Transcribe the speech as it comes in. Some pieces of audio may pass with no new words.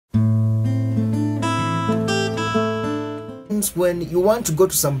times when you want to go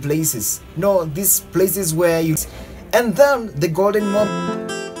to some places, no, these places where you, and then the golden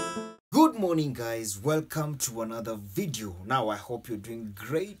moment. Good morning guys, welcome to another video. Now I hope you're doing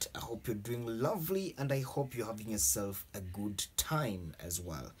great, I hope you're doing lovely, and I hope you're having yourself a good time as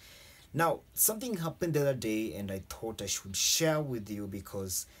well. Now something happened the other day and I thought I should share with you,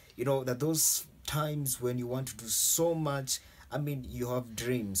 because you know that those times when you want to do so much, I mean, you have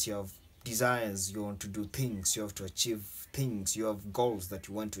dreams, you have desires, you want to do things, you have to achieve things, you have goals that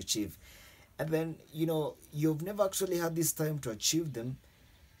you want to achieve, and then you know you've never actually had this time to achieve them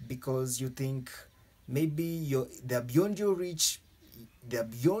because you think maybe they're beyond your reach, they're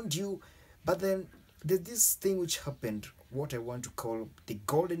beyond you. But then there's this thing which happened, what I want to call the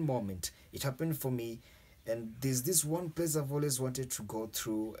golden moment. It happened for me, and there's this one place I've always wanted to go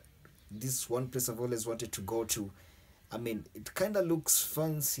through, this one place I've always wanted to go to. I mean, it kind of looks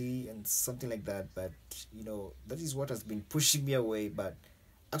fancy and something like that, but you know, that is what has been pushing me away. But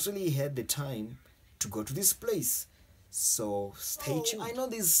actually had the time to go to this place. So stay tuned. I know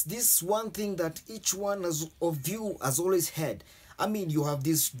this one thing that each one of you has always had. I mean, you have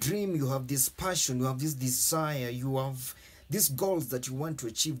this dream, you have this passion, you have this desire, you have these goals that you want to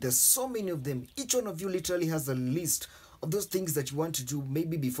achieve. There's so many of them. Each one of you literally has a list of those things that you want to do,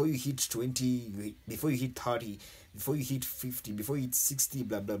 maybe before you hit 20, before you hit 30, before you hit 50, before you hit 60,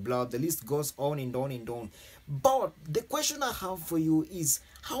 blah blah blah. The list goes on and on and on. But the question I have for you is,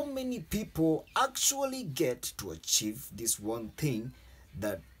 how many people actually get to achieve this one thing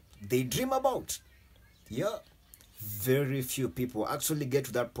that they dream about? Yeah, very few people actually get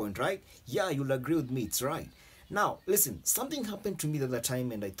to that point, right? Yeah, you'll agree with me, it's right. Now listen, something happened to me the other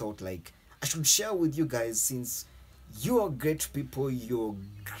time and I thought like I should share with you guys, since you are great people, you're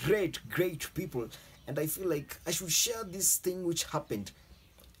great people, and I feel like I should share this thing which happened.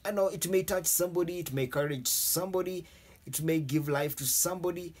 I know it may touch somebody, it may encourage somebody, it may give life to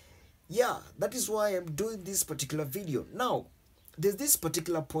somebody. Yeah, that is why I'm doing this particular video. Now there's this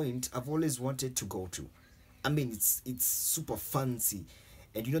particular point I've always wanted to go to. I mean, it's super fancy,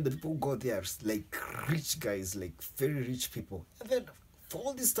 and you know the people go there like rich guys, like very rich people. And then for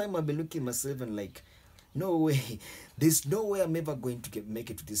all this time I've been looking at myself and like, no way, there's no way I'm ever going to make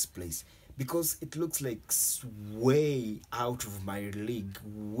it to this place, because it looks like way out of my league,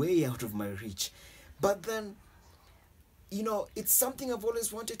 way out of my reach. But then, you know, it's something I've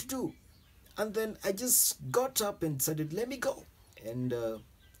always wanted to do. And then I just got up and decided, let me go. And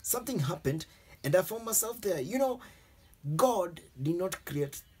something happened and I found myself there. You know, God did not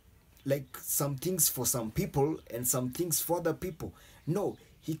create like some things for some people and some things for other people. No,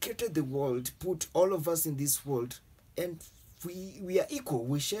 he created the world, put all of us in this world, and we are equal.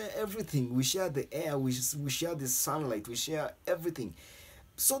 We share everything. We share the air, we share the sunlight, we share everything.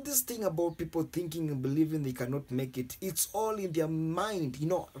 So this thing about people thinking and believing they cannot make it, it's all in their mind, you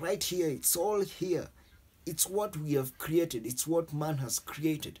know, right here. It's all here. It's what we have created. It's what man has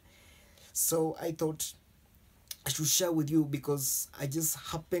created. So I thought I should share with you, because I just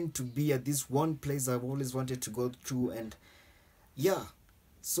happened to be at this one place I've always wanted to go to. And yeah,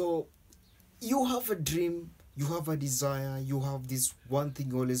 so you have a dream, you have a desire, you have this one thing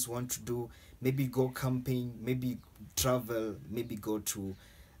you always want to do. Maybe go camping, maybe travel, maybe go to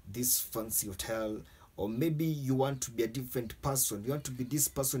this fancy hotel, or maybe you want to be a different person. You want to be this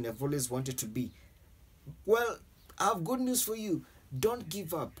person you've always wanted to be. Well, I have good news for you. Don't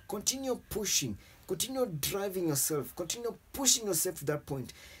give up. Continue pushing. Continue driving yourself. Continue pushing yourself to that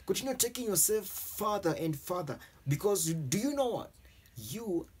point. Continue taking yourself farther and farther. Because do you know what?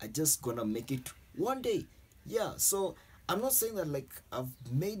 You are just gonna make it one day. Yeah, so I'm not saying that like I've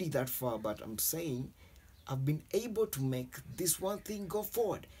made it that far, but I'm saying I've been able to make this one thing go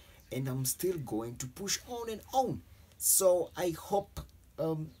forward, and I'm still going to push on and on. So I hope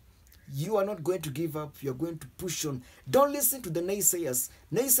you are not going to give up. You're going to push on. Don't listen to the naysayers.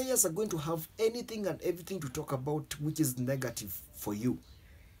 Naysayers are going to have anything and everything to talk about which is negative for you.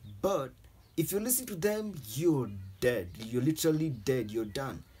 But if you listen to them, you're dead. You're literally dead. You're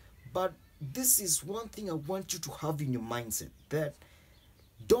done. But this is one thing I want you to have in your mindset, that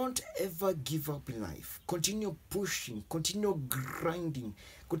don't ever give up in life. Continue pushing, continue grinding,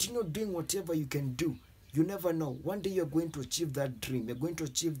 continue doing whatever you can do. You never know. One day you're going to achieve that dream. You're going to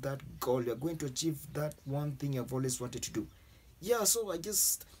achieve that goal. You're going to achieve that one thing you've always wanted to do. Yeah, so I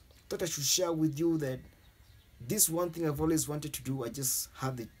just thought I should share with you that this one thing I've always wanted to do, I just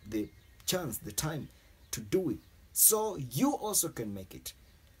have the chance, the time to do it. So you also can make it.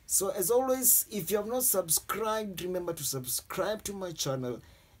 So as always, if you have not subscribed, remember to subscribe to my channel,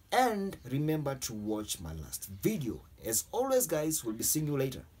 and remember to watch my last video. As always guys, we'll be seeing you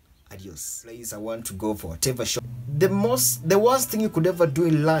later. Adios. Place I want to go for whatever shot. The worst thing you could ever do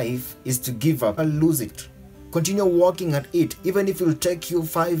in life is to give up and lose it. Continue working at it, even if it will take you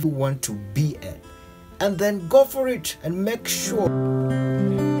 5 you want to be at. And then go for it and make sure.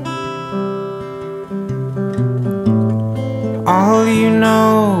 All you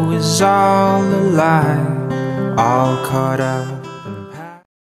know is all a lie, all caught up